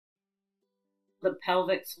the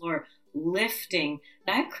pelvic floor lifting,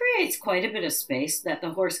 that creates quite a bit of space that the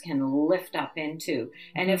horse can lift up into.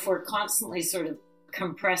 And if we're constantly sort of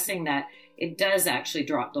compressing that, it does actually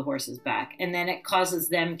drop the horse's back, and then it causes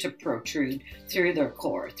them to protrude through their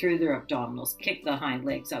core, through their abdominals, kick the hind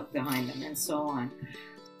legs out behind them, and so on.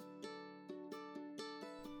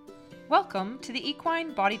 Welcome to the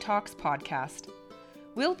Equine Body Talks podcast.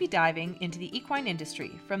 We'll be diving into the equine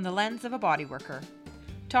industry from the lens of a body worker,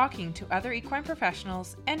 talking to other equine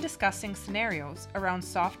professionals and discussing scenarios around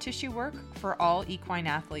soft tissue work for all equine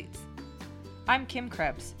athletes. I'm Kim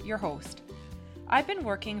Krebs, your host. I've been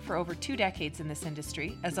working for over 2 decades in this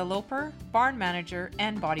industry as a loper, barn manager,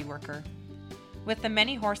 and body worker. With the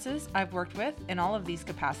many horses I've worked with in all of these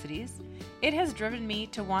capacities, it has driven me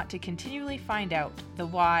to want to continually find out the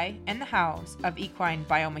why and the hows of equine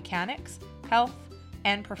biomechanics, health,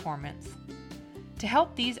 and performance, to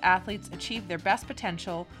help these athletes achieve their best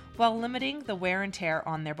potential while limiting the wear and tear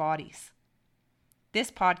on their bodies.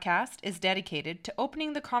 This podcast is dedicated to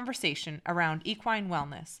opening the conversation around equine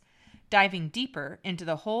wellness, diving deeper into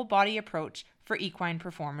the whole body approach for equine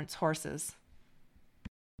performance horses.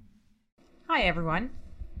 Hi everyone.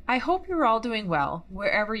 I hope you're all doing well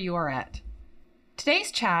wherever you are at.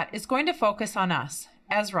 Today's chat is going to focus on us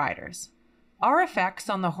as riders, our effects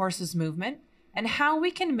on the horse's movement, and how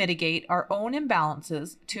we can mitigate our own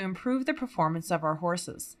imbalances to improve the performance of our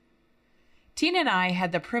horses. Tina and I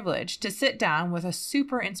had the privilege to sit down with a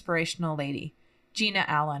super inspirational lady, Gina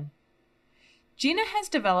Allen. Gina has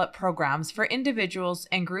developed programs for individuals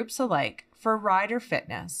and groups alike for rider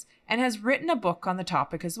fitness and has written a book on the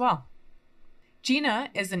topic as well.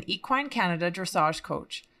 Gina is an Equine Canada dressage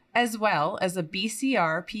coach, as well as a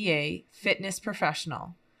BCRPA fitness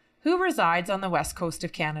professional who resides on the west coast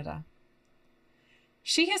of Canada.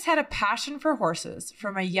 She has had a passion for horses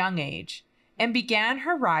from a young age and began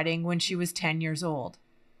her riding when she was 10 years old.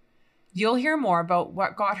 You'll hear more about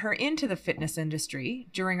what got her into the fitness industry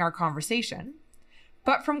during our conversation.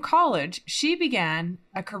 But from college, she began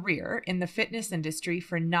a career in the fitness industry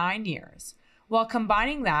for 9 years, while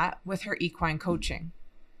combining that with her equine coaching.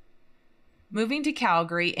 Moving to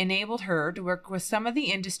Calgary enabled her to work with some of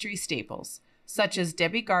the industry staples, such as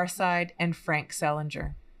Debbie Garside and Frank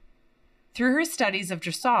Sellinger. Through her studies of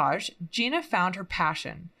dressage, Gina found her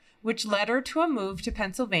passion, which led her to a move to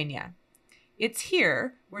Pennsylvania. It's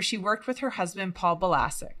here where she worked with her husband, Paul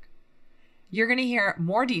Balasic. You're going to hear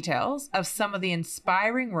more details of some of the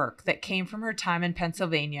inspiring work that came from her time in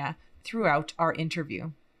Pennsylvania throughout our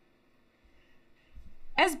interview.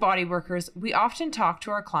 As body workers, we often talk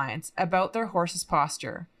to our clients about their horse's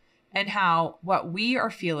posture and how what we are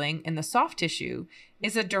feeling in the soft tissue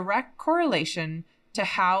is a direct correlation to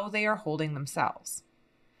how they are holding themselves.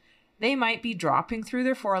 They might be dropping through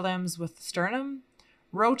their forelimbs with the sternum,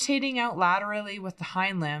 rotating out laterally with the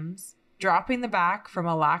hind limbs, dropping the back from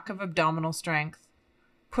a lack of abdominal strength,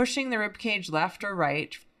 pushing the ribcage left or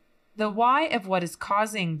right. The why of what is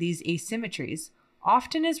causing these asymmetries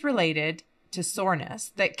often is related to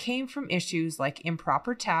soreness that came from issues like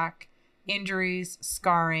improper tack, injuries,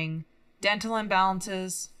 scarring, dental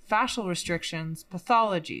imbalances, fascial restrictions,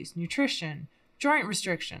 pathologies, nutrition, joint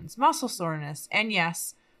restrictions, muscle soreness, and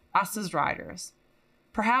yes, us as riders.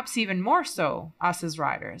 Perhaps even more so, us as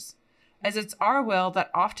riders, as it's our will that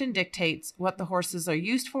often dictates what the horses are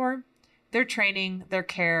used for, their training, their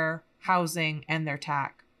care, housing, and their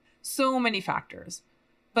tack. So many factors.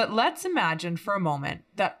 But let's imagine for a moment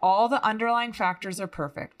that all the underlying factors are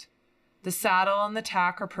perfect. The saddle and the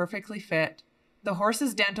tack are perfectly fit. The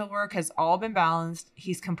horse's dental work has all been balanced.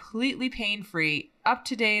 He's completely pain-free, up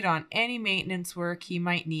to date on any maintenance work he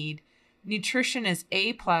might need. Nutrition is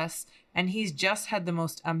A+, and he's just had the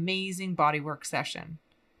most amazing bodywork session.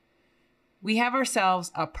 We have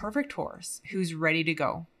ourselves a perfect horse who's ready to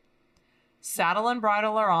go. Saddle and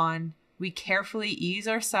bridle are on. We carefully ease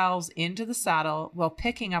ourselves into the saddle while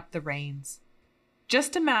picking up the reins.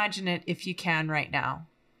 Just imagine it if you can right now.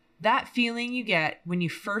 That feeling you get when you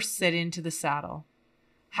first sit into the saddle.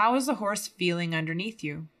 How is the horse feeling underneath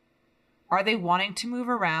you? Are they wanting to move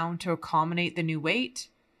around to accommodate the new weight?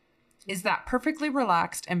 Is that perfectly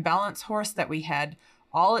relaxed and balanced horse that we had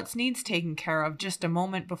all its needs taken care of just a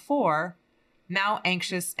moment before, now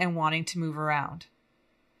anxious and wanting to move around?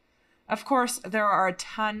 Of course, there are a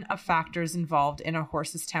ton of factors involved in a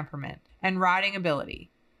horse's temperament and riding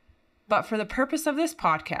ability. But for the purpose of this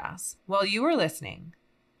podcast, while you are listening,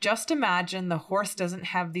 just imagine the horse doesn't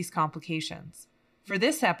have these complications. For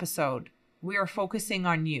this episode, we are focusing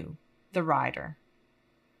on you, the rider.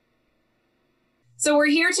 So we're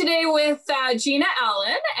here today with Gina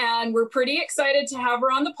Allen, and we're pretty excited to have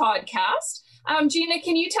her on the podcast. Gina,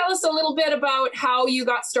 can you tell us a little bit about how you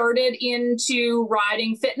got started into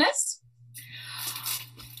riding fitness?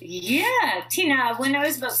 Yeah, Tina, when I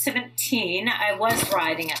was about 17, I was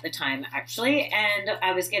riding at the time, actually, and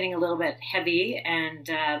I was getting a little bit heavy and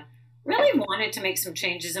really wanted to make some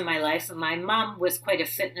changes in my life. And my mom was quite a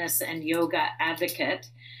fitness and yoga advocate.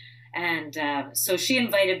 And so she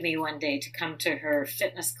invited me one day to come to her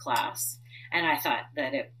fitness class. And I thought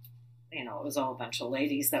that it was all a bunch of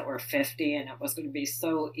ladies that were 50 and it was going to be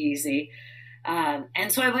so easy.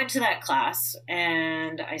 And so I went to that class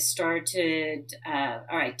and I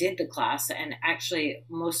did the class, and actually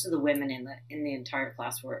most of the women in the entire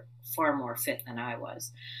class were far more fit than I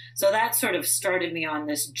was. So that sort of started me on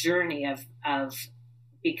this journey of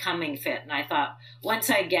becoming fit. And I thought, once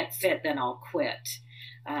I get fit, then I'll quit.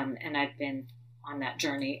 And I've been on that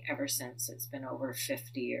journey ever since. It's been over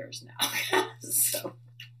 50 years now. So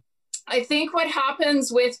I think what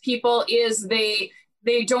happens with people is they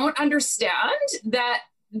don't understand that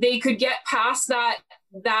they could get past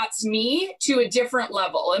that's me to a different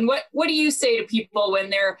level. And what do you say to people when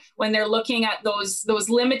they're looking at those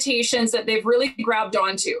limitations that they've really grabbed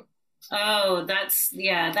onto? Oh, that's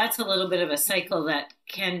a little bit of a cycle that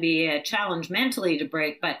can be a challenge mentally to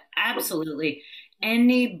break, but absolutely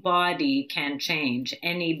anybody can change.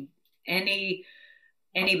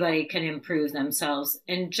 Anybody can improve themselves.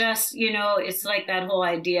 And just, it's like that whole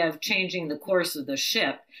idea of changing the course of the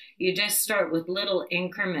ship. You just start with little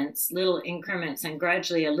increments, and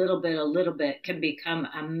gradually a little bit can become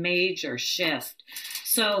a major shift.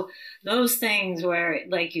 So those things where,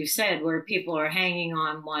 like you said, where people are hanging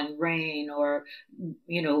on one rein or,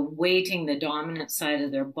 weighting the dominant side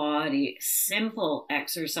of their body, simple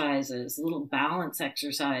exercises, little balance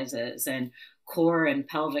exercises, and core and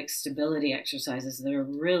pelvic stability exercises that are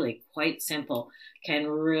really quite simple can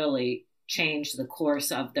really change the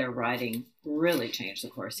course of their riding, really change the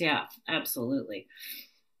course. Yeah, absolutely.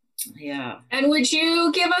 Yeah. And would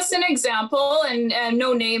you give us an example, and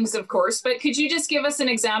no names, of course, but could you just give us an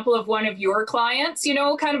example of one of your clients,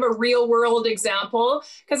 kind of a real world example?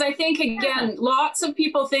 Because I think, again, lots of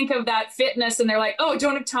people think of that fitness and they're like, oh, I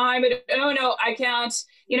don't have time. Oh, no, I can't.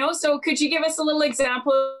 So could you give us a little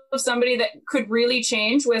example of somebody that could really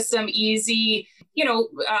change with some easy,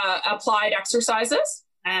 applied exercises?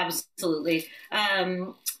 Absolutely.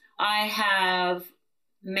 I have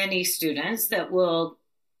many students that will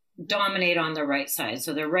dominate on the right side.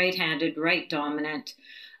 So they're right-handed, right dominant.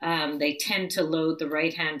 They tend to load the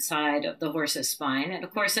right-hand side of the horse's spine. And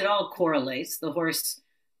of course, it all correlates. The horse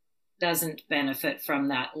doesn't benefit from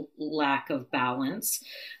that lack of balance.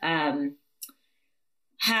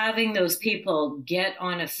 Having those people get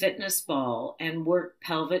on a fitness ball and work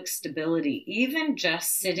pelvic stability, even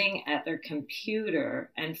just sitting at their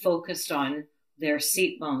computer and focused on their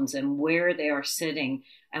seat bones and where they are sitting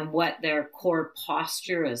and what their core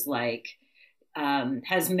posture is like,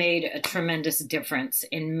 has made a tremendous difference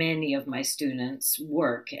in many of my students'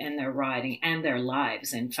 work and their riding and their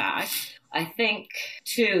lives, in fact. I think,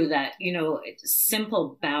 too, that,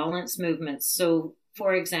 simple balance movements. So,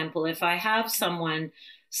 for example, if I have someone,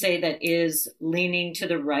 say, that is leaning to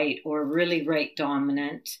the right or really right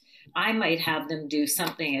dominant, I might have them do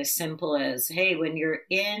something as simple as, hey, when you're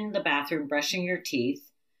in the bathroom brushing your teeth,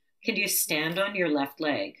 can you stand on your left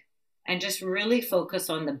leg and just really focus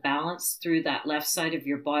on the balance through that left side of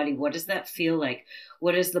your body? What does that feel like?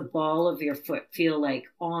 What does the ball of your foot feel like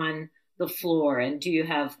on the floor? And do you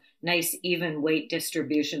have nice even weight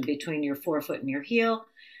distribution between your forefoot and your heel?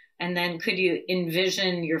 And then could you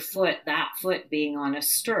envision that foot being on a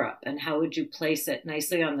stirrup? And how would you place it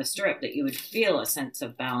nicely on the stirrup that you would feel a sense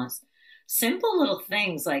of balance? Simple little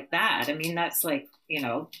things like that. I mean, that's like,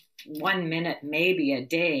 1 minute, maybe a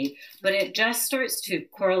day, but it just starts to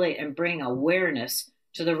correlate and bring awareness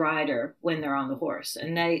to the rider when they're on the horse.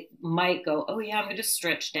 And they might go, oh yeah, I'm going to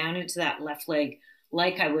stretch down into that left leg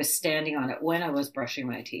like I was standing on it when I was brushing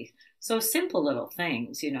my teeth. So simple little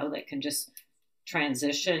things, that can just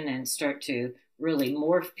transition and start to really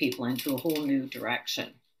morph people into a whole new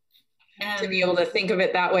direction. To be able to think of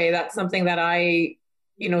it that way, that's something that I,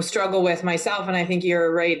 struggle with myself. And I think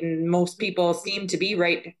you're right. And most people seem to be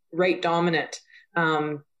right dominant.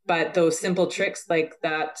 But those simple tricks like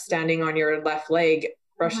that, standing on your left leg,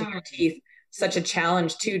 brushing your teeth, such a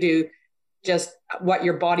challenge too, to just what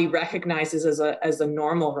your body recognizes as a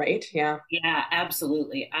normal, right? Yeah. Yeah,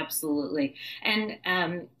 absolutely. Absolutely.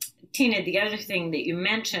 And, Tina, the other thing that you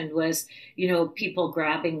mentioned was, people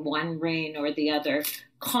grabbing one rein or the other.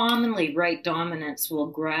 Commonly, right dominants will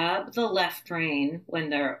grab the left rein when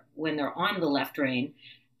they're on the left rein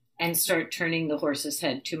and start turning the horse's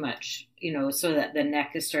head too much, so that the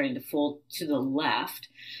neck is starting to fold to the left.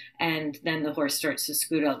 And then the horse starts to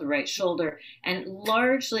scoot out the right shoulder. And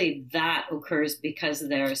largely that occurs because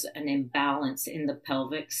there's an imbalance in the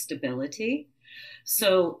pelvic stability.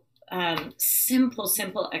 So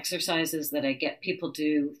simple exercises that I get people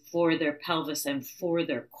do for their pelvis and for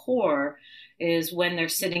their core is when they're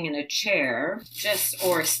sitting in a chair,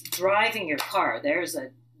 or driving your car. There's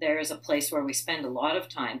a place where we spend a lot of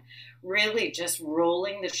time really just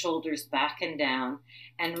rolling the shoulders back and down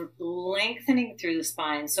and lengthening through the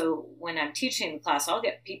spine. So when I'm teaching the class, I'll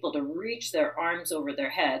get people to reach their arms over their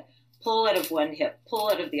head, pull out of one hip, pull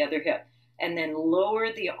out of the other hip, and then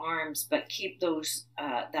lower the arms, but keep those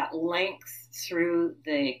that length through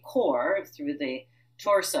the core, through the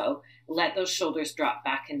torso. Let those shoulders drop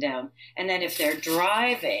back and down. And then if they're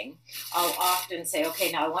driving, I'll often say,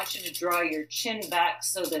 okay, now I want you to draw your chin back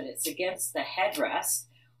so that it's against the headrest.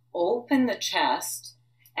 Open the chest,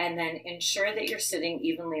 and then ensure that you're sitting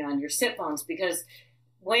evenly on your sit bones, because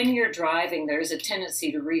when you're driving, there's a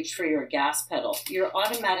tendency to reach for your gas pedal. You're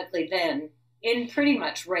automatically then in pretty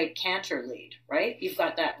much right canter lead, right? You've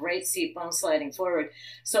got that right seat bone sliding forward.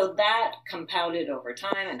 So that compounded over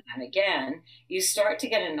time and again, you start to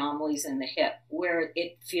get anomalies in the hip where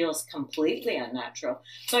it feels completely unnatural.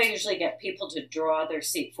 So I usually get people to draw their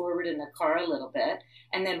seat forward in the car a little bit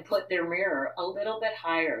and then put their mirror a little bit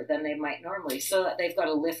higher than they might normally, so that they've got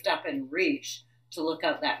to lift up and reach to look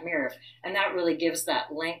out that mirror. And that really gives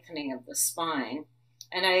that lengthening of the spine.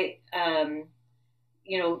 And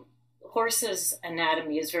horses'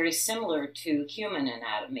 anatomy is very similar to human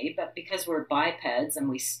anatomy, but because we're bipeds and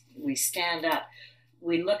we stand up,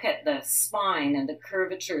 we look at the spine and the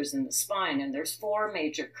curvatures in the spine, and there's 4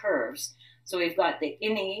 major curves. So we've got the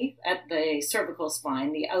innie at the cervical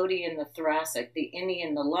spine, the outie in the thoracic, the innie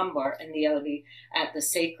in the lumbar, and the outie at the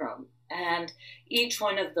sacrum. And each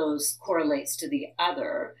one of those correlates to the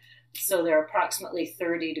other. So they're approximately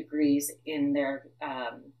 30 degrees in their,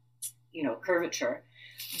 curvature.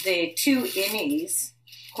 The 2 innies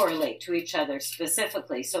correlate to each other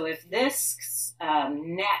specifically. So if this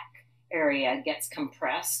neck area gets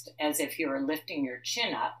compressed as if you were lifting your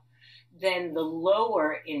chin up, then the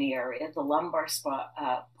lower innie area, the lumbar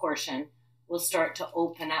portion, will start to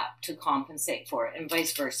open up to compensate for it, and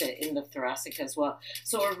vice versa in the thoracic as well.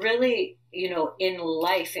 So we're really, in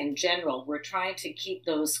life in general, we're trying to keep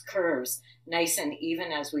those curves nice and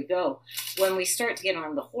even as we go. When we start to get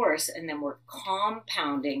on the horse and then we're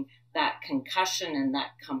compounding that concussion and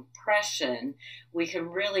that compression, we can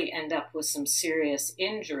really end up with some serious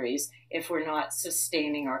injuries if we're not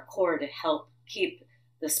sustaining our core to help keep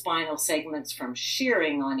the spinal segments from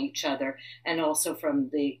shearing on each other, and also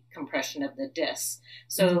from the compression of the discs.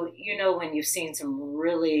 So, when you've seen some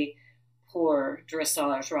really poor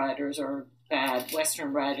dressage riders or bad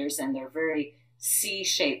Western riders, and they're very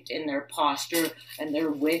C-shaped in their posture, and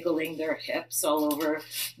they're wiggling their hips all over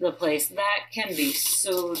the place, that can be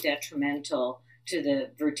so detrimental to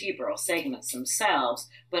the vertebral segments themselves,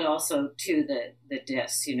 but also to the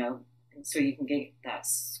discs, so you can get that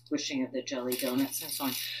squishing of the jelly donuts and so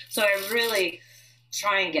on. So I really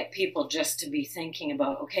try and get people just to be thinking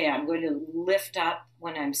about, okay, I'm going to lift up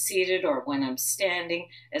when I'm seated or when I'm standing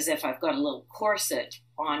as if I've got a little corset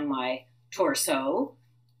on my torso,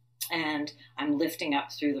 and I'm lifting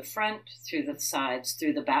up through the front, through the sides,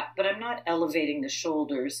 through the back, but I'm not elevating the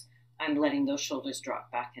shoulders. I'm letting those shoulders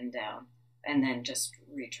drop back and down, and then just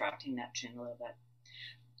retracting that chin a little bit.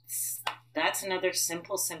 That's another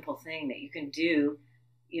simple thing that you can do,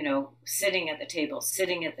 sitting at the table,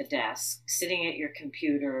 sitting at the desk, sitting at your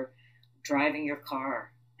computer, driving your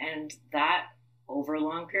car. And that, over a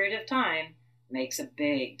long period of time, makes a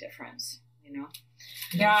big difference,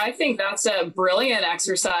 Yeah, I think that's a brilliant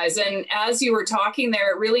exercise. And as you were talking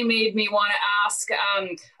there, it really made me want to ask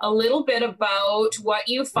a little bit about what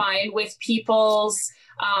you find with people's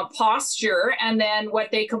posture, and then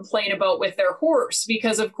what they complain about with their horse,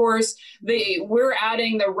 because of course we're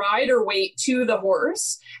adding the rider weight to the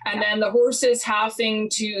horse, and then the horse is having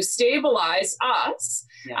to stabilize us.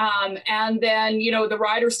 And then, the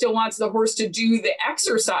rider still wants the horse to do the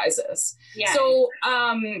exercises. So,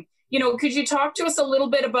 could you talk to us a little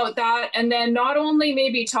bit about that? And then not only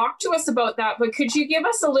maybe talk to us about that, but could you give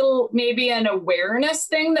us a little, maybe an awareness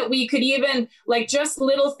thing that we could even, just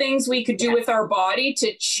little things we could do with our body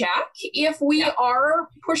to check if we are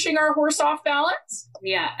pushing our horse off balance?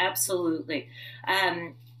 Yeah, absolutely.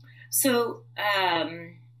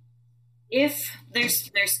 If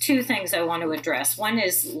there's 2 things I want to address. One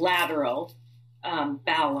is lateral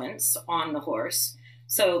balance on the horse.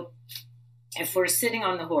 So if we're sitting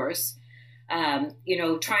on the horse,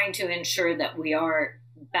 Trying to ensure that we are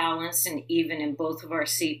balanced and even in both of our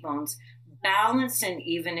seat bones, balanced and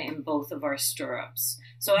even in both of our stirrups.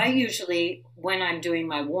 So I usually, when I'm doing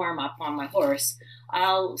my warm up on my horse,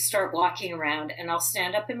 I'll start walking around and I'll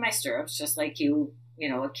stand up in my stirrups, just like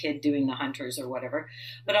a kid doing the hunters or whatever.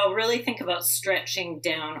 But I'll really think about stretching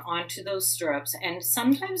down onto those stirrups. And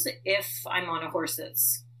sometimes if I'm on a horse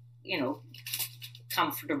that's,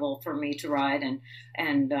 comfortable for me to ride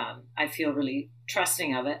and I feel really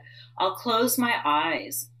trusting of it, I'll close my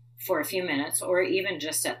eyes for a few minutes or even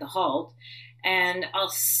just at the halt, and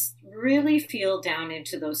I'll really feel down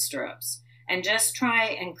into those stirrups and just try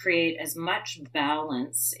and create as much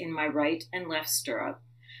balance in my right and left stirrup.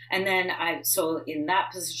 And then so in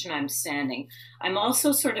that position, I'm standing. I'm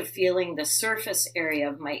also sort of feeling the surface area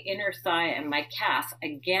of my inner thigh and my calf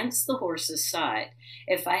against the horse's side.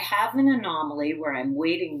 If I have an anomaly where I'm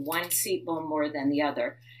weighting one seat bone more than the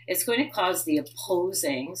other, it's going to cause the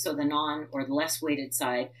opposing, so the non or the less weighted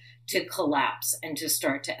side, to collapse and to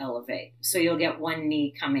start to elevate. So you'll get one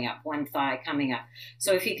knee coming up, one thigh coming up.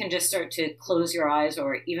 So if you can just start to close your eyes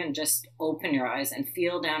or even just open your eyes and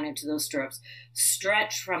feel down into those stirrups,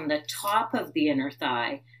 stretch from the top of the inner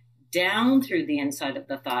thigh down through the inside of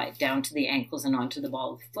the thigh, down to the ankles and onto the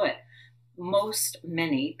ball of the foot.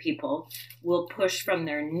 Many people will push from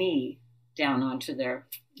their knee down onto their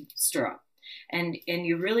stirrup. And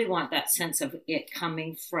you really want that sense of it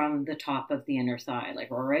coming from the top of the inner thigh, like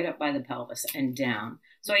right up by the pelvis and down.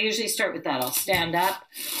 So I usually start with that. I'll stand up,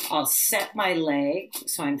 I'll set my leg.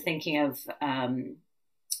 So I'm thinking of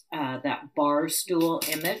that bar stool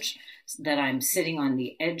image, that I'm sitting on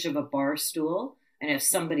the edge of a bar stool. And if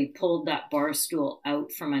somebody pulled that bar stool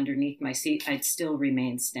out from underneath my seat, I'd still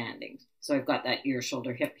remain standing. So I've got that ear,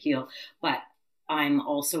 shoulder, hip, heel. But I'm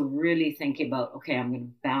also really thinking about, okay, I'm going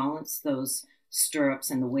to balance those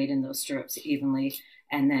stirrups and the weight in those stirrups evenly.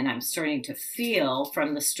 And then I'm starting to feel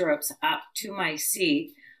from the stirrups up to my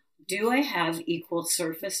seat, do I have equal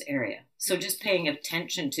surface area? So just paying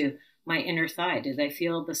attention to my inner thigh. Did I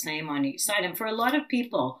feel the same on each side? And for a lot of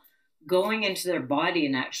people, going into their body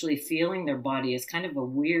and actually feeling their body is kind of a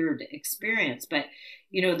weird experience. But,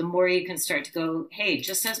 the more you can start to go, hey,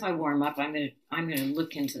 just as my warm up, I'm going to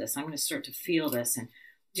look into this. I'm going to start to feel this. And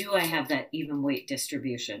do I have that even weight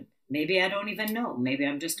distribution? Maybe I don't even know. Maybe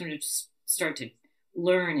I'm just going to start to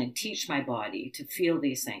learn and teach my body to feel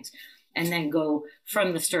these things. And then go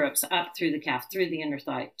from the stirrups up through the calf, through the inner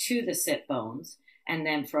thigh to the sit bones. And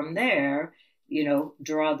then from there,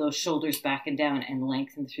 draw those shoulders back and down and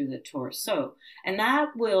lengthen through the torso. And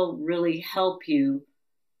that will really help you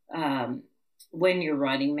when you're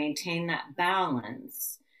riding, maintain that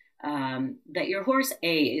balance, that your horse,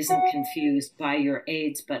 isn't confused by your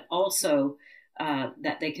aids, but also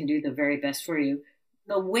that they can do the very best for you.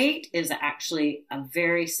 The weight is actually a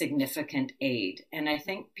very significant aid, and I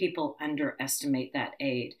think people underestimate that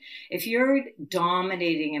aid. If you're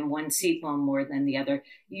dominating in one seat bone more than the other,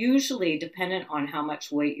 usually dependent on how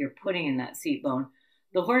much weight you're putting in that seat bone,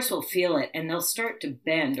 the horse will feel it and they'll start to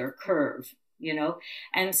bend or curve,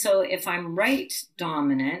 And so if I'm right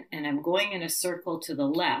dominant and I'm going in a circle to the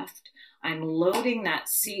left, I'm loading that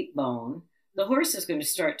seat bone, the horse is going to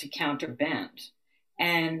start to counter bend.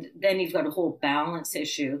 And then you've got a whole balance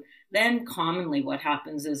issue. Then commonly what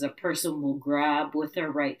happens is a person will grab with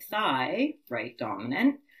their right thigh, right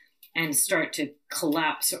dominant, and start to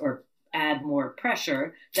collapse or add more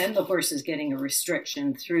pressure. Then the horse is getting a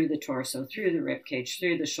restriction through the torso, through the rib cage,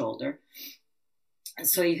 through the shoulder. And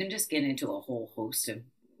so you can just get into a whole host of,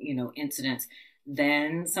 incidents.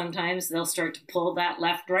 Then sometimes they'll start to pull that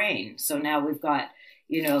left rein. So now we've got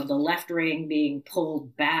the left rein being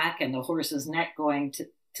pulled back and the horse's neck going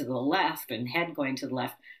to the left and head going to the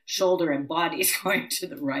left, shoulder and body going to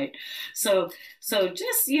the right. So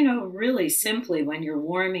just, really simply when you're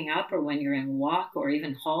warming up or when you're in walk or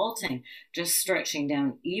even halting, just stretching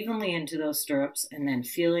down evenly into those stirrups and then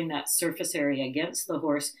feeling that surface area against the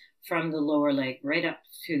horse from the lower leg right up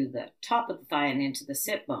to the top of the thigh and into the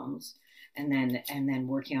sit bones, and then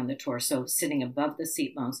working on the torso, sitting above the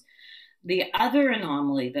seat bones. The other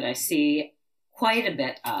anomaly that I see quite a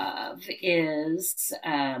bit of is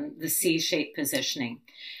the C-shaped positioning.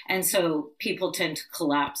 And so people tend to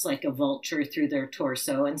collapse like a vulture through their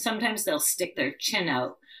torso, and sometimes they'll stick their chin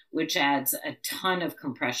out, which adds a ton of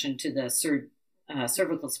compression to the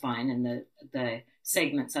cervical spine and the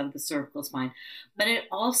segments of the cervical spine. But it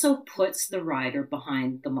also puts the rider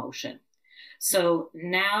behind the motion. So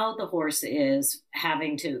now the horse is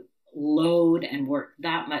having to load and work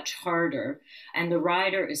that much harder, and the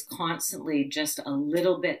rider is constantly just a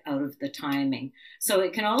little bit out of the timing. So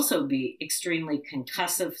it can also be extremely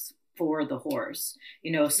concussive for the horse,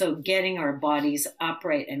 so getting our bodies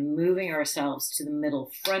upright and moving ourselves to the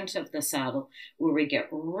middle front of the saddle where we get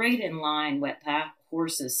right in line with that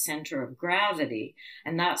horse's center of gravity.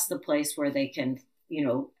 And that's the place where they can,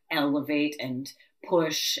 elevate and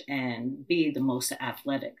push and be the most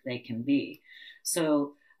athletic they can be.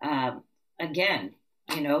 So again,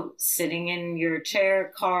 sitting in your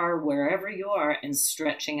chair, car, wherever you are, and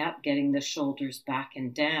stretching up, getting the shoulders back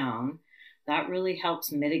and down, that really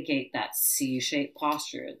helps mitigate that C-shaped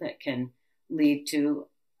posture that can lead to,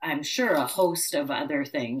 I'm sure, a host of other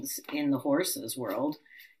things in the horse's world.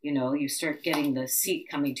 You start getting the seat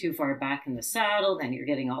coming too far back in the saddle, then you're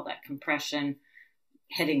getting all that compression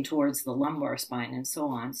heading towards the lumbar spine and so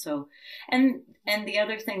on. So, and the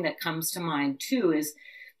other thing that comes to mind too is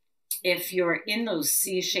if you're in those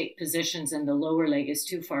C-shaped positions and the lower leg is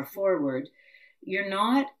too far forward, you're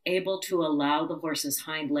not able to allow the horse's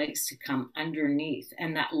hind legs to come underneath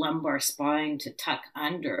and that lumbar spine to tuck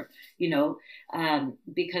under,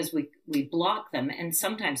 because we block them. And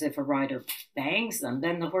sometimes if a rider bangs them,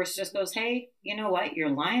 then the horse just goes, hey, you know what? You're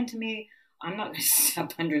lying to me. I'm not going to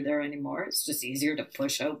step under there anymore. It's just easier to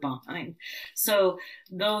push out behind. So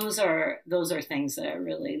those are things that I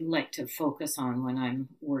really like to focus on when I'm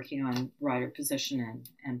working on rider position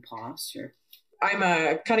and posture. I'm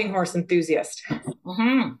a cutting horse enthusiast.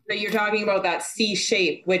 Mm-hmm. So you're talking about that C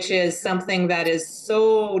shape, which is something that is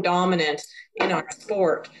so dominant in our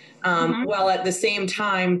sport, while at the same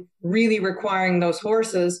time really requiring those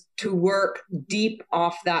horses to work deep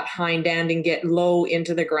off that hind end and get low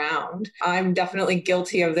into the ground. I'm definitely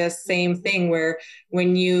guilty of this same thing where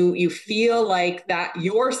when you feel like that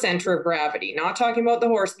your center of gravity, not talking about the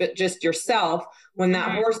horse, but just yourself, when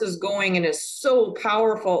that horse is going and is so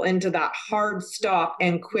powerful into that hard stop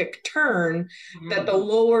and quick turn, that the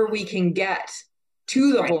lower we can get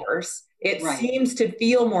to the horse, it seems to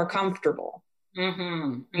feel more comfortable.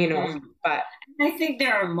 But I think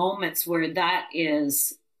there are moments where that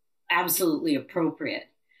is absolutely appropriate.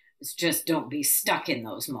 It's just don't be stuck in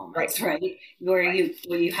those moments, right? Where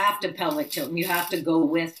you have to pelvic tilt and you have to go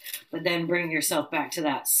with, but then bring yourself back to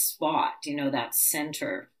that spot, that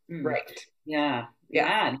center. Right. Yeah.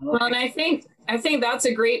 Well, and I think that's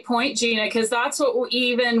a great point, Gina, because that's what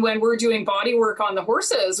even when we're doing body work on the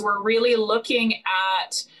horses, we're really looking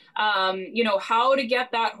at how to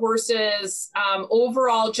get that horse's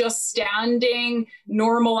overall just standing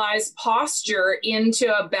normalized posture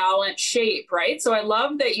into a balanced shape, right? So I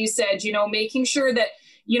love that you said, making sure that,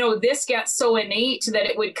 this gets so innate that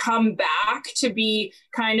it would come back to be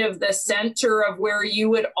kind of the center of where you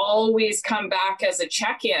would always come back as a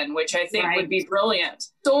check-in, which I think would be brilliant.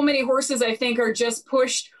 So many horses, I think, are just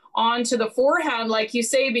pushed onto the forehand, like you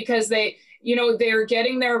say, because they're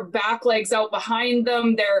getting their back legs out behind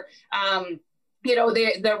them. They're,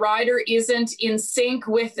 the rider isn't in sync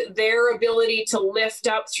with their ability to lift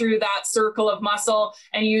up through that circle of muscle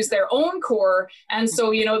and use their own core. And so,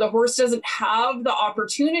 the horse doesn't have the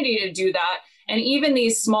opportunity to do that. And even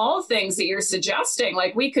these small things that you're suggesting,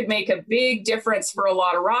 like we could make a big difference for a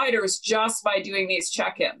lot of riders just by doing these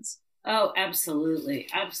check-ins. Oh, absolutely.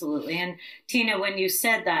 Absolutely. And Tina, when you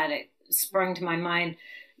said that, it sprung to my mind,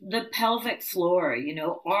 the pelvic floor,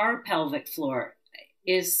 our pelvic floor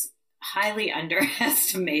is highly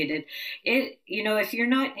underestimated. If you're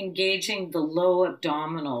not engaging the low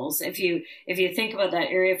abdominals, if you think about that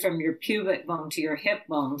area from your pubic bone to your hip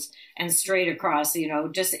bones and straight across,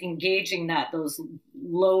 just engaging those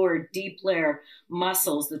lower deep layer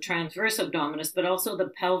muscles, the transverse abdominis, but also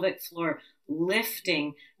the pelvic floor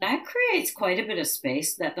lifting, that creates quite a bit of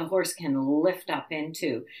space that the horse can lift up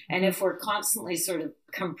into. And if we're constantly sort of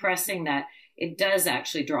compressing that, it does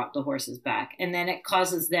actually drop the horse's back. And then it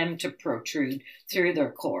causes them to protrude through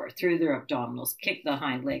their core, through their abdominals, kick the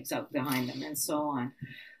hind legs out behind them, and so on.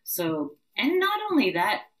 So, and not only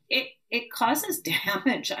that, it causes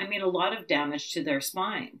damage. I mean, a lot of damage to their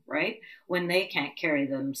spine, right? When they can't carry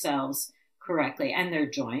themselves correctly, and their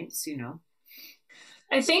joints,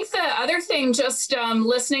 I think the other thing, just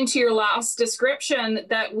listening to your last description,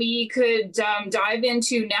 that we could dive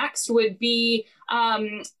into next would be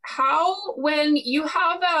how, when you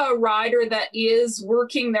have a rider that is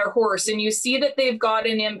working their horse and you see that they've got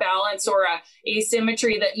an imbalance or a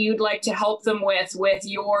asymmetry that you'd like to help them with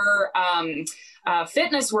your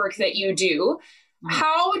fitness work that you do,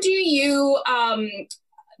 how do you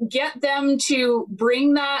get them to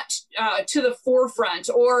bring that to the forefront?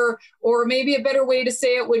 Or maybe a better way to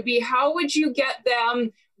say it would be, how would you get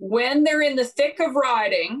them when they're in the thick of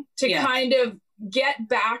riding to kind of get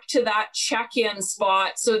back to that check-in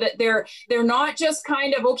spot so that they're not just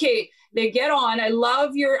kind of, okay, they get on.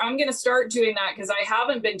 I'm going to start doing that because I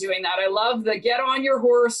haven't been doing that. I love the get on your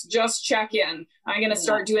horse, just check in. I'm going to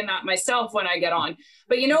start doing that myself when I get on.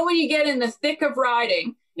 But when you get in the thick of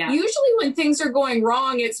riding, usually when things are going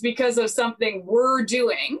wrong, it's because of something we're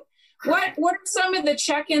doing. What are some of the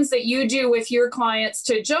check-ins that you do with your clients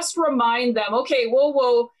to just remind them, okay,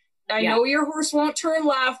 whoa, I know your horse won't turn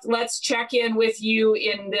left. Let's check in with you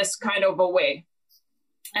in this kind of a way.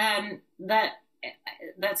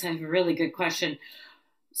 That's a really good question.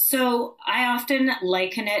 So I often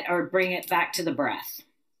liken it or bring it back to the breath.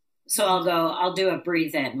 So I'll do a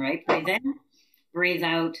breathe in, right? Breathe in, breathe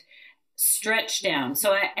out, stretch down.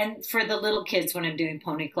 So and for the little kids, when I'm doing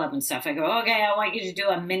pony club and stuff, I go, okay, I want you to do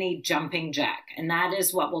a mini jumping jack. And that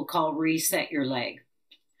is what we'll call reset your leg.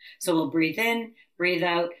 So we'll breathe in, breathe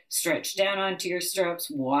out, stretch down onto your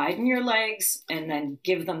stirrups, widen your legs, and then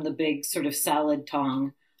give them the big sort of salad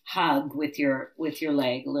tongue hug with your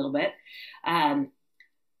leg a little bit.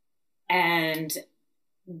 And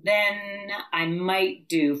then I might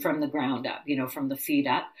do from the ground up, from the feet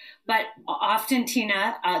up. But often,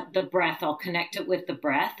 Tina, the breath, I'll connect it with the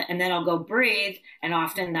breath, and then I'll go breathe. And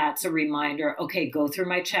often that's a reminder, okay, go through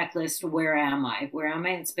my checklist. Where am I? Where am I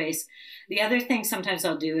in space? The other thing sometimes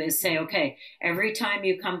I'll do is say, okay, every time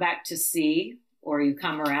you come back to see, or you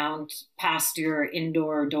come around past your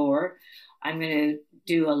indoor door, I'm going to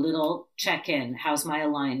do a little check-in. How's my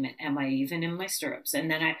alignment? Am I even in my stirrups? And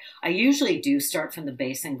then I usually do start from the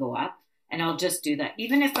base and go up, and I'll just do that.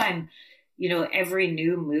 Even if I'm, every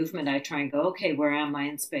new movement, I try and go, okay, where am I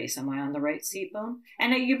in space? Am I on the right seat bone?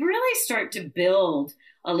 And you really start to build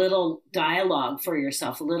a little dialogue for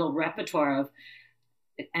yourself, a little repertoire of,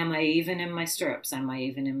 am I even in my stirrups? Am I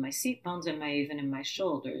even in my seat bones? Am I even in my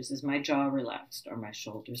shoulders? Is my jaw relaxed? Are my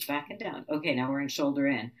shoulders back and down? Okay, now we're in shoulder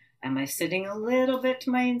in. Am I sitting a little bit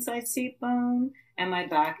to my inside seat bone? Am I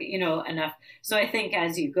back, enough? So I think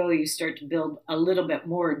as you go, you start to build a little bit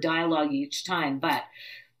more dialogue each time. But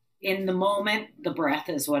in the moment, the breath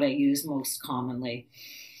is what I use most commonly.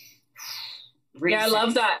 Yeah, I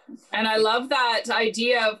love that. And I love that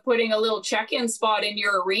idea of putting a little check-in spot in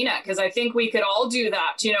your arena, because I think we could all do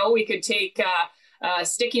that. We could take a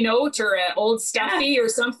sticky note or an old stuffy or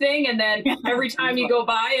something, and then every time you go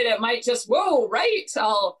by it, it might just, whoa, right,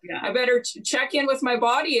 I better check in with my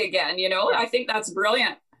body again. I think that's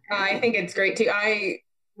brilliant. I think it's great too. I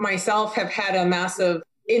myself have had a massive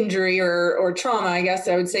injury or trauma, I guess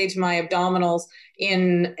I would say, to my abdominals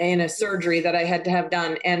in a surgery that I had to have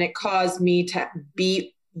done, and it caused me to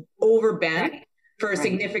be overbent for a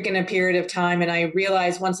significant period of time. And I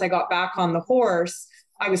realized once I got back on the horse,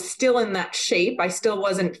 I was still in that shape. I still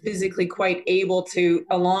wasn't physically quite able to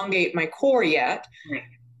elongate my core yet. Right.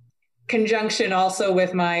 Conjunction also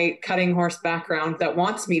with my cutting horse background that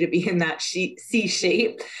wants me to be in that C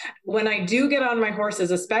shape. When I do get on my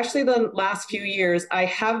horses, especially the last few years, I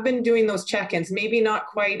have been doing those check-ins, maybe not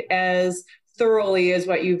quite as thoroughly as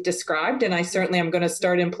what you've described. And I certainly am going to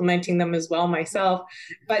start implementing them as well myself.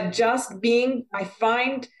 But just I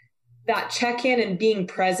find that check-in and being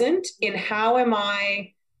present in how am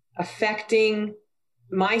I affecting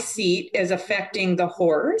my seat is affecting the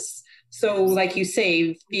horse. So like you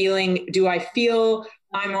say, do I feel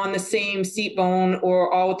I'm on the same seat bone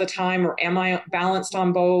or all the time, or am I balanced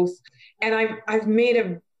on both? And I've made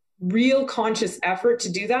a real conscious effort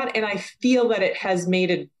to do that. And I feel that it has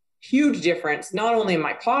made a huge difference, not only in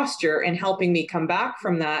my posture and helping me come back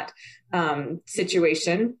from that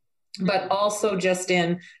situation, but also just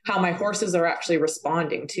in how my horses are actually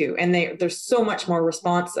responding to. And they're so much more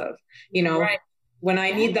responsive, right. When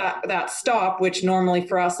I need that stop, which normally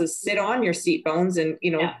for us is sit on your seat bones and,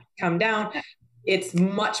 come down, it's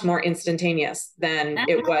much more instantaneous than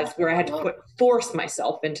it was where I had to force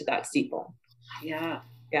myself into that seat bone. Yeah.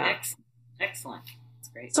 Excellent. That's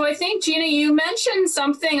great. So I think, Gina, you mentioned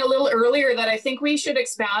something a little earlier that I think we should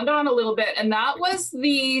expand on a little bit, and that was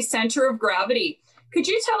the center of gravity. Could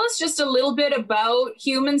you tell us just a little bit about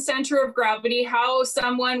human center of gravity, how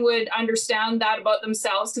someone would understand that about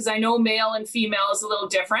themselves? Because I know male and female is a little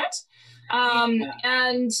different.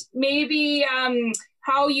 And maybe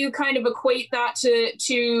how you kind of equate that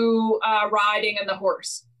to riding and the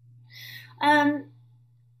horse.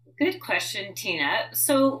 Good question, Tina.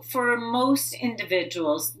 So for most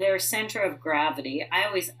individuals, their center of gravity,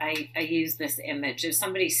 I use this image. If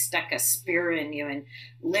somebody stuck a spear in you and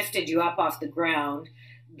lifted you up off the ground,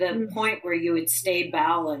 the point where you would stay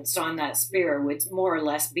balanced on that spear would more or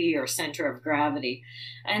less be your center of gravity.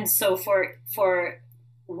 And so for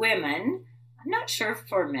women, I'm not sure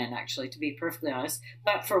for men, actually, to be perfectly honest,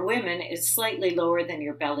 but for women, it's slightly lower than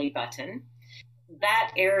your belly button.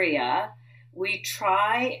 That area, we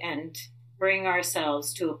try and bring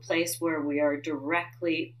ourselves to a place where we are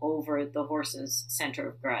directly over the horse's center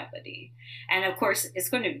of gravity. And of course, it's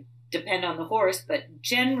going to depend on the horse, but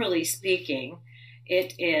generally speaking,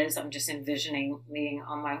 it is, I'm just envisioning being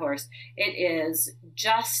on my horse, it is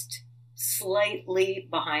just slightly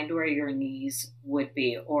behind where your knees would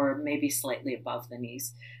be, or maybe slightly above the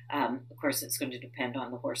knees. Of course, it's going to depend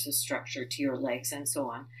on the horse's structure to your legs and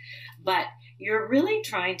so on. But you're really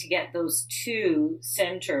trying to get those two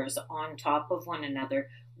centers on top of one another.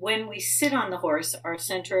 When we sit on the horse, our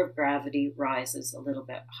center of gravity rises a little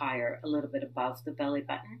bit higher, a little bit above the belly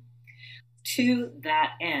button. To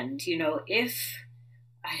that end, if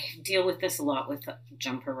I deal with this a lot with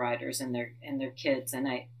jumper riders and their kids, and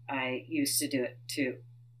I used to do it too.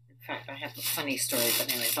 In fact, I have a funny story,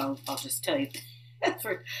 but anyways, I'll just tell you.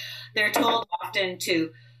 They're told often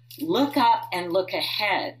to look up and look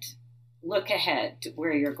ahead to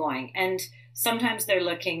where you're going. And sometimes they're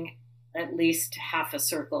looking at least half a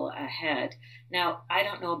circle ahead. Now, I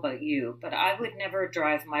don't know about you, but I would never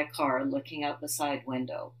drive my car looking out the side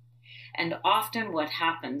window. And often what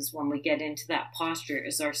happens when we get into that posture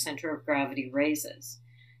is our center of gravity raises.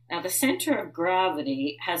 Now, the center of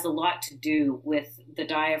gravity has a lot to do with the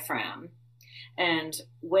diaphragm. And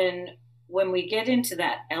when we get into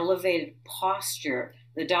that elevated posture,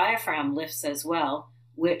 the diaphragm lifts as well,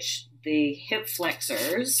 which the hip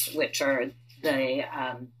flexors, which are the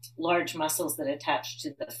large muscles that attach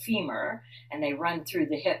to the femur, and they run through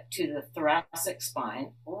the hip to the thoracic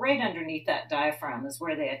spine, right underneath that diaphragm is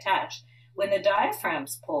where they attach. When the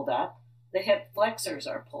diaphragm's pulled up, the hip flexors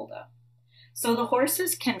are pulled up. So the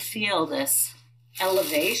horses can feel this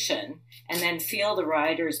elevation and then feel the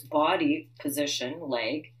rider's body position,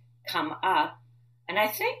 leg, come up. And I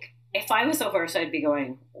think if I was a horse, I'd be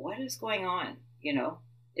going, what is going on?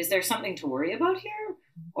 Is there something to worry about here?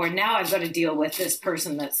 Or now I've got to deal with this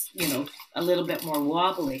person that's, a little bit more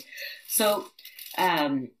wobbly. So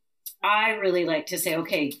I really like to say,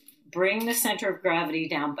 okay, bring the center of gravity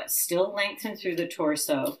down, but still lengthen through the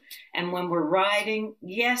torso. And when we're riding,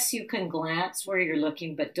 yes, you can glance where you're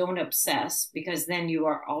looking, but don't obsess, because then you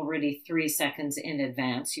are already 3 seconds in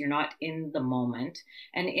advance. You're not in the moment.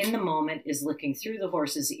 And in the moment is looking through the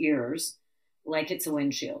horse's ears like it's a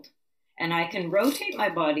windshield. And I can rotate my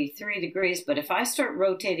body 3 degrees, but if I start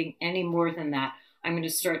rotating any more than that, I'm going to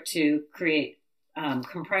start to create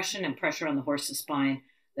compression and pressure on the horse's spine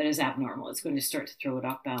that is abnormal. It's going to start to throw it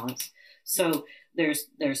off balance. So there's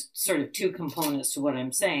sort of two components to what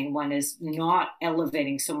I'm saying. One is not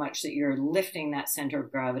elevating so much that you're lifting that center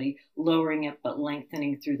of gravity, lowering it, but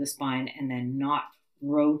lengthening through the spine, and then not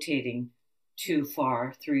rotating too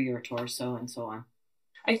far through your torso and so on.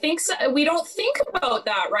 I think so. We don't think about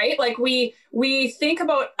that, right? Like we think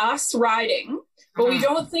about us riding, but we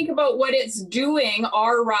don't think about what it's doing,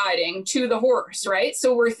 our riding to the horse, right?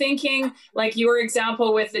 So we're thinking, like your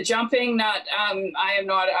example with the jumping, I'm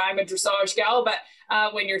a dressage gal,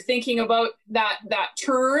 but when you're thinking about that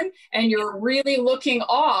turn and you're really looking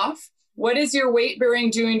off, what is your weight bearing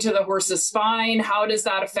doing to the horse's spine? How does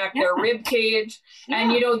that affect their rib cage?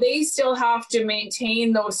 Yeah. And, they still have to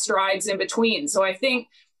maintain those strides in between. So I think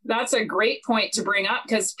that's a great point to bring up,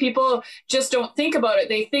 because people just don't think about it.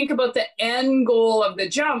 They think about the end goal of the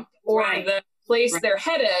jump or the place they're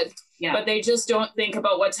headed, but they just don't think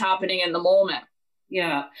about what's happening in the moment.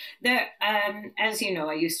 Yeah. As you know,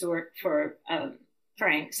 I used to work for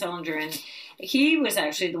Frank Sellinger, and he was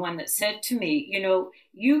actually the one that said to me,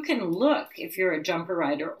 you can look, if you're a jumper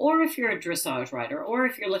rider or if you're a dressage rider or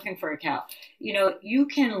if you're looking for a cow, you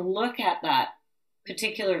can look at that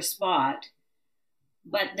particular spot,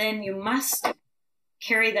 but then you must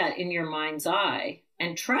carry that in your mind's eye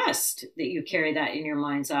and trust that you carry that in your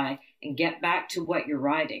mind's eye and get back to what you're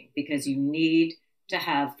riding, because you need to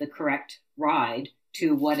have the correct ride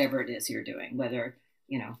to whatever it is you're doing, whether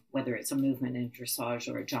it's a movement in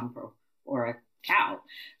dressage or a jump or a cow.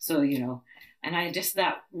 So, and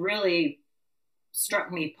that really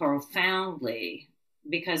struck me profoundly,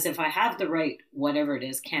 because if I have the right, whatever it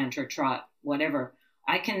is, canter, trot, whatever,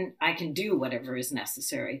 I can do whatever is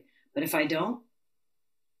necessary. But if I don't,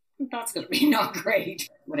 that's going to be not great,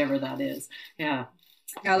 whatever that is. Yeah.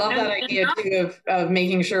 I love that idea too of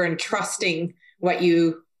making sure and trusting what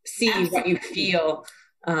you see, absolutely, what you feel.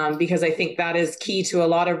 Because I think that is key to a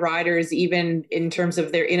lot of riders, even in terms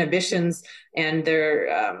of their inhibitions and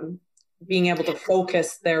their being able to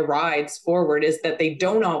focus their rides forward, is that they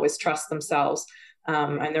don't always trust themselves.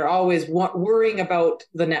 And they're always worrying about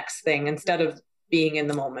the next thing instead of being in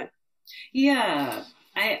the moment. Yeah.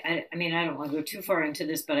 I mean, I don't want to go too far into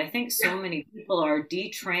this, but I think so many people are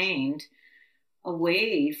detrained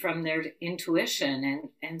away from their intuition,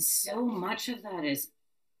 and so much of that is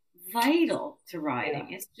vital to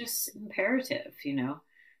riding. It's just imperative, you know.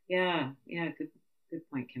 Yeah, yeah, good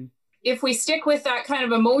point, Kim. If we stick with that kind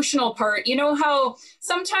of emotional part, you know how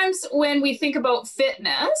sometimes when we think about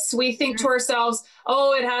fitness, we think to ourselves,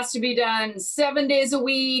 oh, it has to be done 7 days a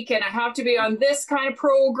week and I have to be on this kind of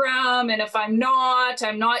program. And if I'm not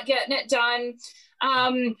getting it done.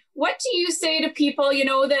 What do you say to people, you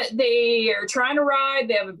know, that they are trying to ride,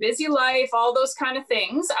 they have a busy life, all those kind of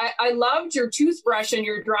things? I loved your toothbrush and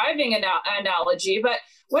your driving analogy, but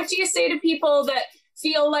what do you say to people that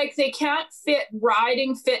feel like they can't fit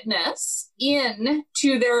riding fitness in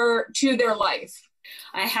to their life?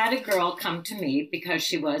 I had a girl come to me because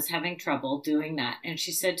she was having trouble doing that. And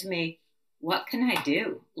she said to me, what can I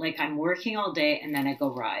do? Like, I'm working all day and then I go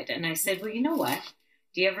ride. And I said, well, you know what?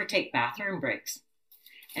 Do you ever take bathroom breaks?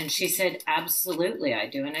 And she said, absolutely, I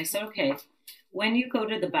do. And I said, okay, when you go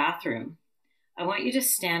to the bathroom, I want you to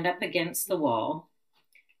stand up against the wall.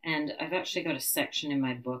 And I've actually got a section in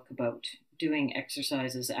my book about doing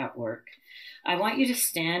exercises at work. I want you to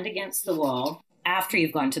stand against the wall after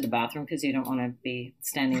you've gone to the bathroom, because you don't want to be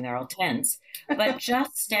standing there all tense, but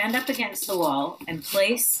just stand up against the wall and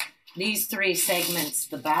place these 3 segments,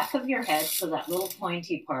 the back of your head, so that little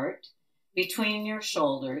pointy part between your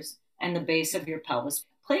shoulders and the base of your pelvis.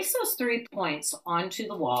 Place those 3 points onto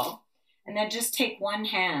the wall, and then just take one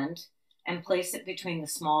hand and place it between the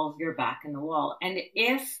small of your back and the wall. And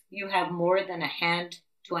if you have more than a hand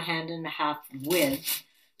to a hand and a half width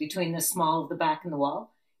between the small of the back and the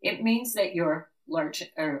wall, it means that you're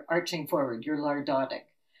arching forward, you're lordotic,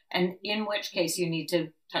 and in which case you need to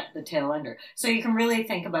tuck the tail under. So you can really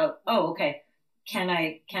think about, oh, okay, can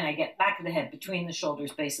I get back of the head between the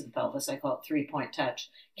shoulders, base of the pelvis? I call it 3-point touch.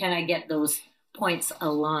 Can I get those points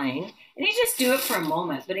aligned? And you just do it for a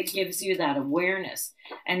moment, but it gives you that awareness.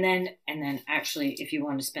 And then actually, if you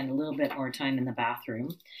want to spend a little bit more time in the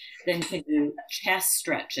bathroom, then you can do chest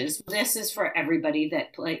stretches. This is for everybody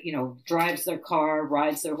that drives their car,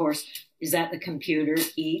 rides their horse, is at the computer,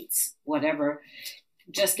 eats, whatever.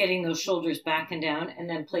 Just getting those shoulders back and down, and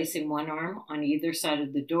then placing one arm on either side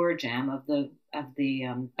of the door jamb of the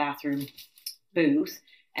bathroom booth,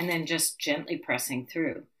 and then just gently pressing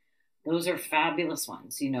through. Those are fabulous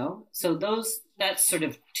ones, you know. So that's sort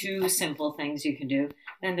of 2 simple things you can do.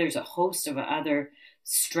 Then there's a host of other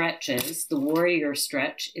stretches. The warrior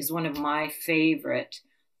stretch is one of my favorite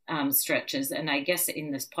stretches. And I guess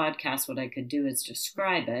in this podcast, what I could do is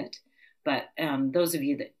describe it. But those of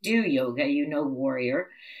you that do yoga, you know warrior.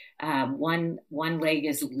 One leg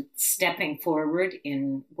is stepping forward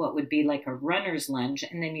in what would be like a runner's lunge,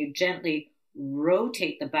 and then you gently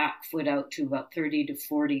rotate the back foot out to about 30 to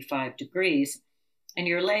 45 degrees, and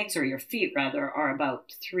your legs, or your feet rather, are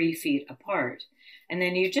about 3 feet apart. And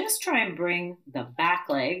then you just try and bring the back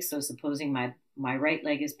leg, so supposing my right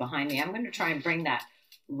leg is behind me, I'm going to try and bring that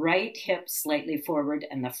right hip slightly forward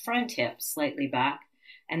and the front hip slightly back,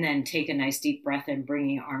 and then take a nice deep breath in,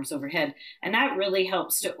 bringing arms overhead. And that really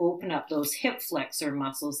helps to open up those hip flexor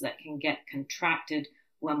muscles that can get contracted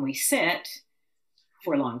when we sit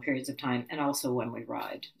for long periods of time, and also when we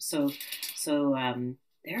ride. So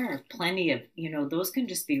there are plenty of, those can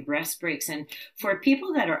just be rest breaks. And for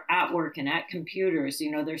people that are at work and at computers,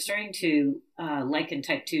 they're starting to liken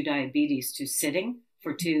type 2 diabetes to sitting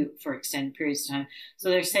for extended periods of time. So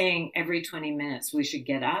they're saying every 20 minutes we should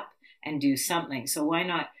get up and do something. So why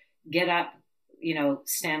not get up,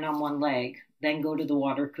 stand on one leg, then go to the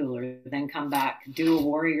water cooler, then come back, do a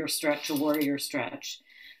warrior stretch.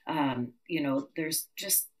 There's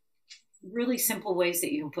just really simple ways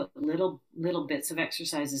that you can put little bits of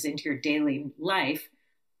exercises into your daily life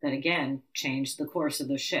that, again, change the course of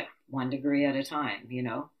the ship 1 degree at a time,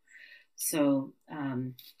 So,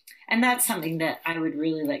 and that's something that I would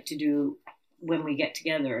really like to do when we get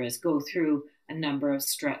together, is go through a number of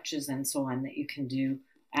stretches and so on that you can do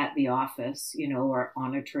at the office, or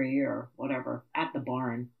on a tree or whatever, at the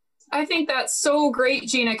barn. I think that's so great,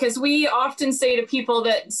 Gina, because we often say to people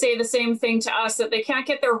that say the same thing to us, that they can't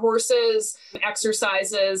get their horses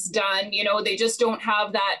exercises done. They just don't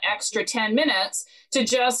have that extra 10 minutes to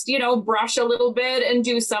just, brush a little bit and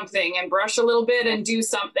do something, and brush a little bit and do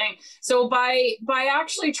something. So by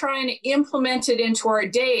actually trying to implement it into our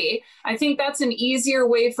day, I think that's an easier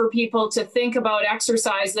way for people to think about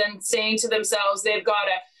exercise than saying to themselves they've got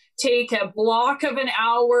to take a block of an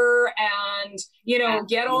hour and,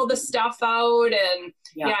 get all the stuff out. And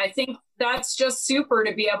yeah, I think that's just super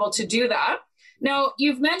to be able to do that. Now,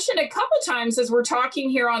 you've mentioned a couple times as we're talking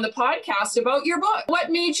here on the podcast about your book. What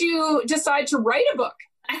made you decide to write a book?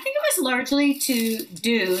 I think it was largely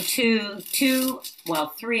due to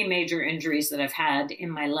three major injuries that I've had in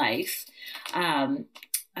my life. One,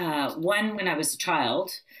 when I was a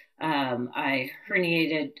child, I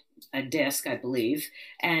herniated a disc, I believe,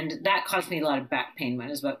 and that caused me a lot of back pain when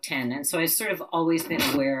I was about 10. And so I've sort of always been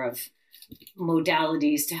aware of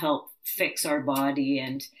modalities to help fix our body,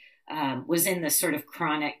 and was in this sort of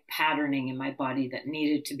chronic patterning in my body that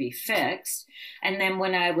needed to be fixed. And then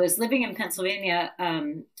when I was living in Pennsylvania,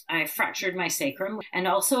 I fractured my sacrum and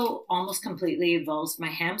also almost completely avulsed my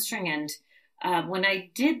hamstring. And when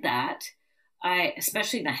I did that,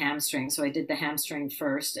 especially the hamstring, so I did the hamstring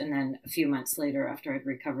first, and then a few months later, after I'd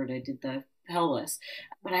recovered, I did the pelvis.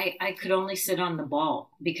 But I could only sit on the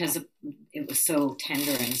ball because it was so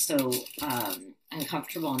tender and so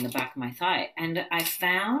uncomfortable in the back of my thigh. And I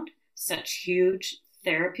found such huge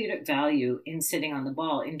therapeutic value in sitting on the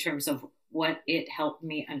ball in terms of what it helped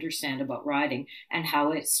me understand about riding, and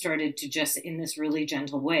how it started to just, in this really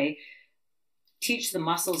gentle way, teach the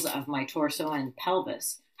muscles of my torso and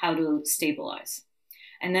pelvis how to stabilize.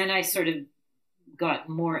 And then I sort of got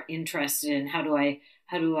more interested in how do I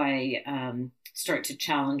start to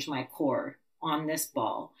challenge my core on this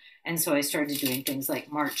ball. And so I started doing things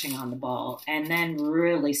like marching on the ball, and then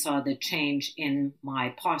really saw the change in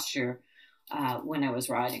my posture when I was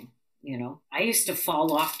riding. You know, I used to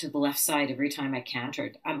fall off to the left side every time I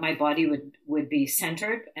cantered. My body would be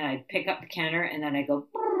centered, and I'd pick up the canter, and then I'd go,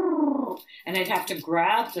 and I'd have to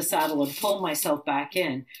grab the saddle and pull myself back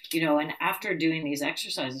in, you know. And after doing these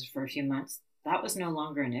exercises for a few months, that was no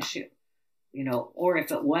longer an issue, you know, or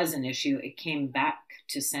if it was an issue, it came back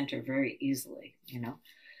to center very easily, you know.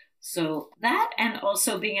 So that, and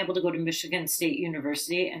also being able to go to Michigan State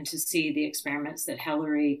University and to see the experiments that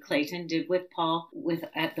Hilary Clayton did with Paul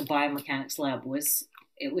at the biomechanics lab was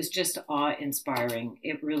just awe-inspiring.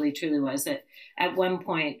 It really, truly was. At one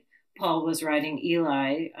point, Paul was riding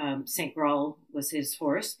Eli, St. Graal was his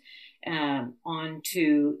horse, in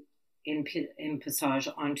passage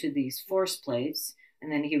onto these force plates,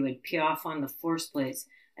 and then he would piaffe on the force plates,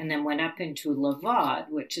 and then went up into Levade,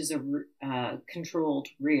 which is a controlled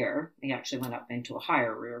rear. He actually went up into a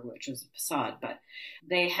higher rear, which was a Passade. But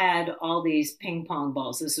they had all these ping pong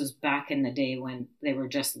balls. This was back in the day when they were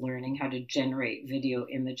just learning how to generate video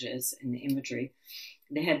images and imagery.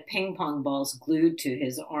 They had ping pong balls glued to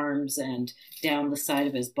his arms and down the side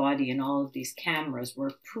of his body, and all of these cameras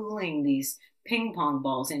were pooling these ping pong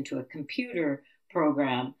balls into a computer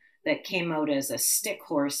program that came out as a stick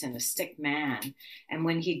horse and a stick man. And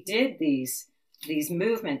when he did these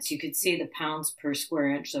movements, you could see the pounds per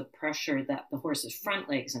square inch of pressure that the horse's front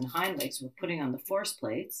legs and hind legs were putting on the force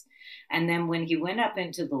plates. And then when he went up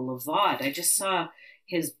into the Levade, I just saw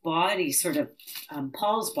his body sort of,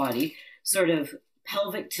 Paul's body sort of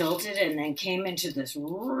pelvic tilted and then came into this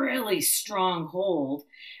really strong hold.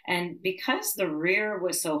 And because the rear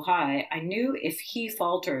was so high, I knew if he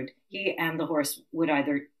faltered, he and the horse would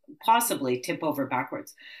either possibly tip over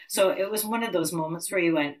backwards. So it was one of those moments where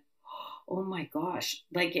you went, oh my gosh,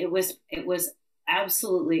 like it was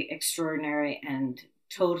absolutely extraordinary and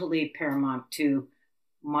totally paramount to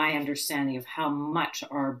my understanding of how much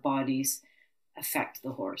our bodies affect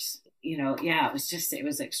the horse. You know, yeah, it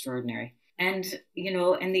was extraordinary. And, you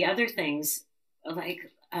know, and the other things,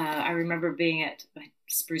 like I remember being at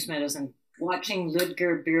Spruce Meadows and watching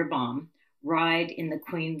Ludger Beerbaum ride in the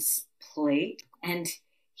Queen's Plate, and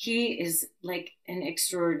he is like an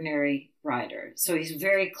extraordinary rider. So he's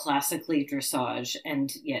very classically dressage,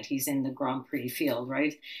 and yet he's in the Grand Prix field,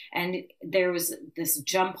 right? And there was this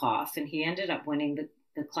jump off, and he ended up winning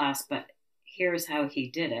the class, but here's how he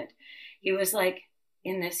did it. He was like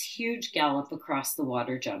in this huge gallop across the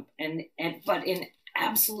water jump, but in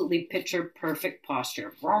absolutely picture perfect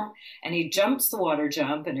posture. And he jumps the water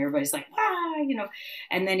jump, and everybody's like, ah, you know.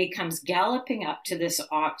 And then he comes galloping up to this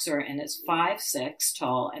oxer, and it's 5'6"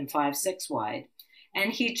 tall and 5'6" wide.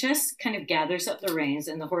 And he just kind of gathers up the reins,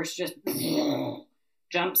 and the horse just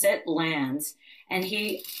jumps it, lands, and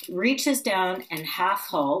he reaches down and half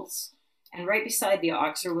halts. And right beside the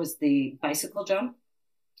oxer was the bicycle jump.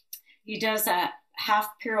 He does a half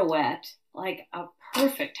pirouette, like a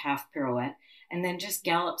perfect half pirouette, and then just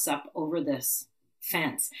gallops up over this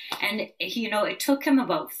fence. And, you know, it took him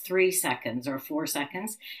about 3 seconds or 4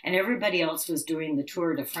 seconds, and everybody else was doing the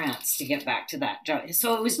Tour de France to get back to that jump.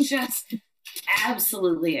 So it was just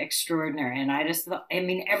absolutely extraordinary. And I just thought, I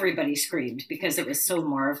mean, everybody screamed because it was so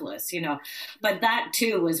marvelous, you know. But that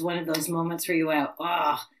too was one of those moments where you went,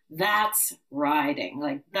 oh, that's riding.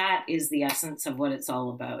 Like that is the essence of what it's all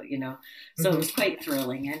about, you know? So it was quite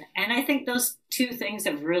thrilling. And I think those two things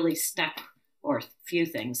have really stuck, or few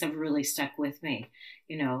things have really stuck with me,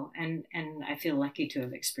 you know, and I feel lucky to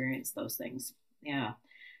have experienced those things. Yeah.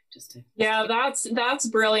 Yeah, that's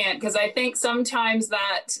brilliant, because I think sometimes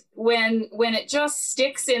that when it just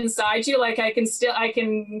sticks inside you, like I can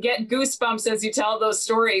get goosebumps as you tell those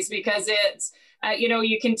stories, because it's you know,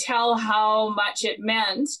 you can tell how much it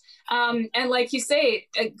meant. And like you say,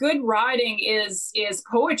 good riding is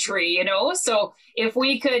poetry, you know. So if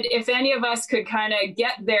any of us could kind of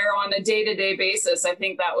get there on a day-to-day basis, I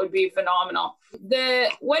think that would be phenomenal.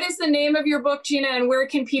 What is the name of your book, Gina, and where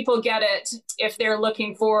can people get it if they're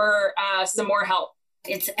looking for some more help?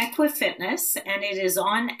 It's Equifitness, and it is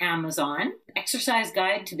on Amazon. Exercise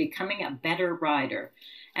Guide to Becoming a Better Rider.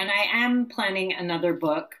 And I am planning another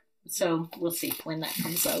book, so we'll see when that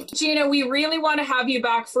comes out. Gina, we really want to have you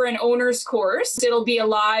back for an owner's course. It'll be a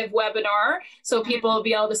live webinar, so people will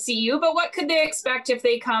be able to see you. But what could they expect if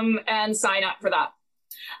they come and sign up for that?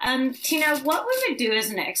 Tina, what we would do is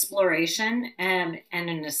an exploration and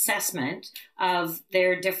an assessment of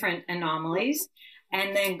their different anomalies,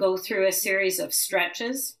 and then go through a series of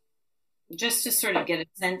stretches just to sort of get a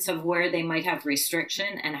sense of where they might have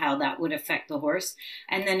restriction and how that would affect the horse.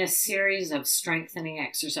 And then a series of strengthening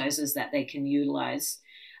exercises that they can utilize.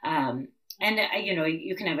 You know,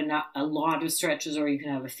 you can have a lot of stretches, or you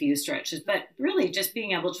can have a few stretches, but really just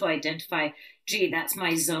being able to identify, gee, that's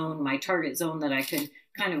my zone, my target zone that I could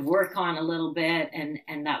kind of work on a little bit,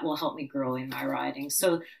 and that will help me grow in my riding.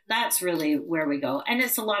 So that's really where we go. And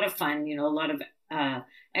it's a lot of fun, you know, a lot of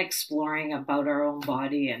exploring about our own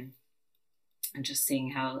body and just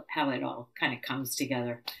seeing how it all kind of comes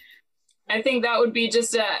together. I think that would be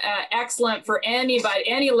just excellent for anybody,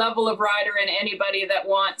 any level of rider, and anybody that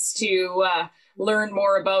wants to learn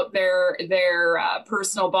more about their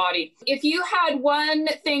personal body. If you had one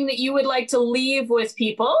thing that you would like to leave with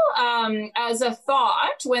people as a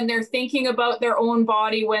thought when they're thinking about their own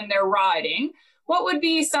body when they're riding, what would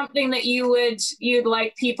be something that you'd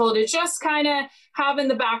like people to just kind of have in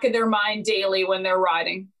the back of their mind daily when they're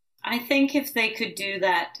riding? I think if they could do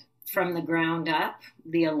that from the ground up,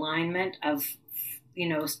 the alignment of, you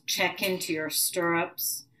know, check into your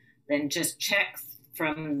stirrups, then just check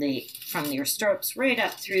from your stirrups right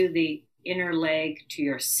up through the inner leg to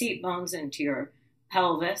your seat bones and to your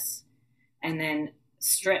pelvis, and then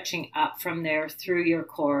stretching up from there through your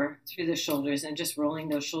core, through the shoulders, and just rolling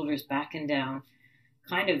those shoulders back and down,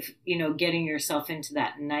 kind of, you know, getting yourself into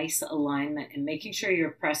that nice alignment and making sure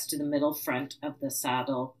you're pressed to the middle front of the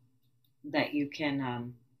saddle, that you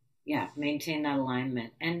can maintain that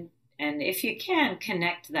alignment. And if you can,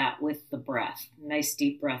 connect that with the breath. Nice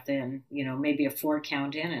deep breath in, you know, maybe a 4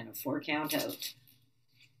 count in and a 4 count out.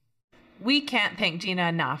 We can't thank Gina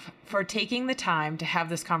enough for taking the time to have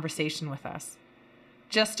this conversation with us.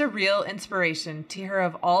 Just a real inspiration to hear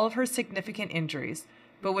of all of her significant injuries,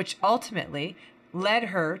 but which ultimately led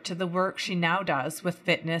her to the work she now does with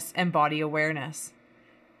fitness and body awareness.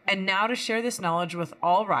 And now to share this knowledge with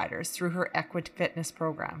all riders through her Equifitness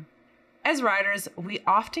program. As riders, we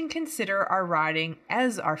often consider our riding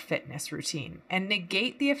as our fitness routine and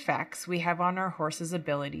negate the effects we have on our horse's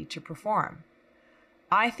ability to perform.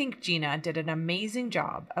 I think Gina did an amazing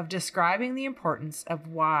job of describing the importance of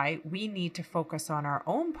why we need to focus on our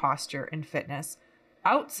own posture and fitness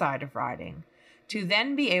outside of riding to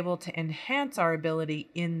then be able to enhance our ability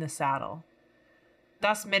in the saddle,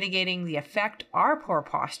 thus mitigating the effect our poor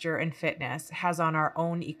posture and fitness has on our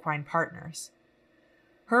own equine partners.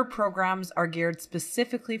 Her programs are geared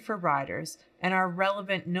specifically for riders and are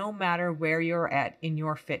relevant no matter where you're at in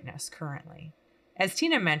your fitness currently. As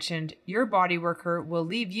Tina mentioned, your body worker will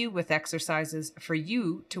leave you with exercises for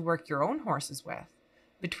you to work your own horses with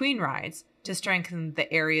between rides to strengthen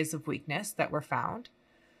the areas of weakness that were found.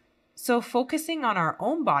 So focusing on our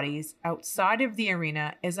own bodies outside of the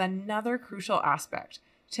arena is another crucial aspect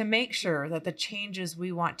to make sure that the changes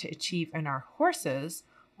we want to achieve in our horses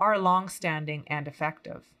are long-standing and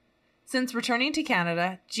effective. Since returning to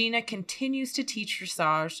Canada, Gina continues to teach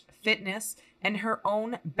dressage, fitness, and her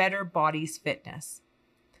own Better Bodies Fitness,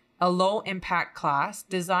 a low-impact class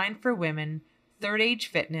designed for women, third age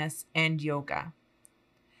fitness, and yoga.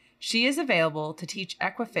 She is available to teach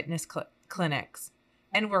Equifitness clinics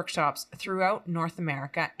and workshops throughout North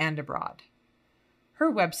America and abroad.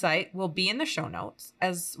 Her website will be in the show notes,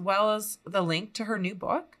 as well as the link to her new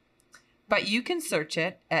book, but you can search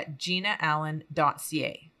it at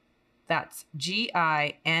ginaallan.ca. That's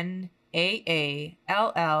GINAALLAN.ca.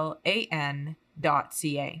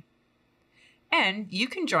 And you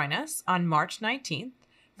can join us on March 19th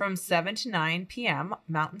from 7 to 9 p.m.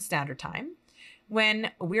 Mountain Standard Time, when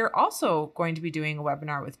we're also going to be doing a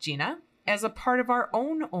webinar with Gina as a part of our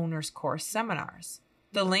own owner's course seminars.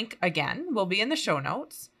 The link, again, will be in the show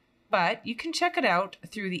notes, but you can check it out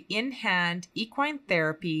through the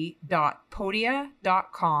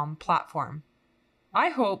inhandequinetherapy.podia.com platform. I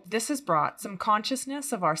hope this has brought some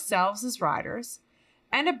consciousness of ourselves as riders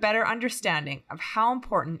and a better understanding of how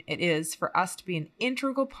important it is for us to be an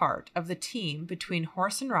integral part of the team between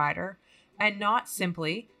horse and rider and not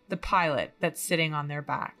simply the pilot that's sitting on their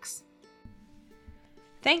backs.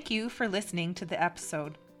 Thank you for listening to the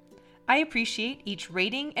episode. I appreciate each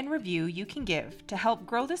rating and review you can give to help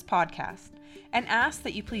grow this podcast and ask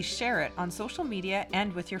that you please share it on social media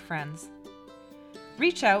and with your friends.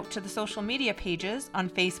 Reach out to the social media pages on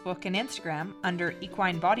Facebook and Instagram under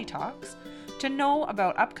Equine Body Talks to know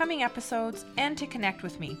about upcoming episodes and to connect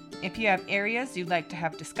with me if you have areas you'd like to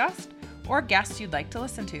have discussed or guests you'd like to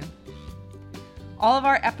listen to. All of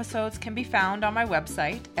our episodes can be found on my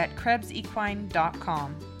website at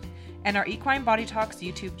krebsequine.com and our Equine Body Talks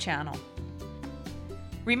YouTube channel.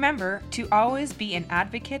 Remember to always be an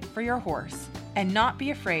advocate for your horse and not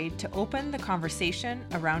be afraid to open the conversation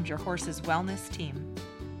around your horse's wellness team.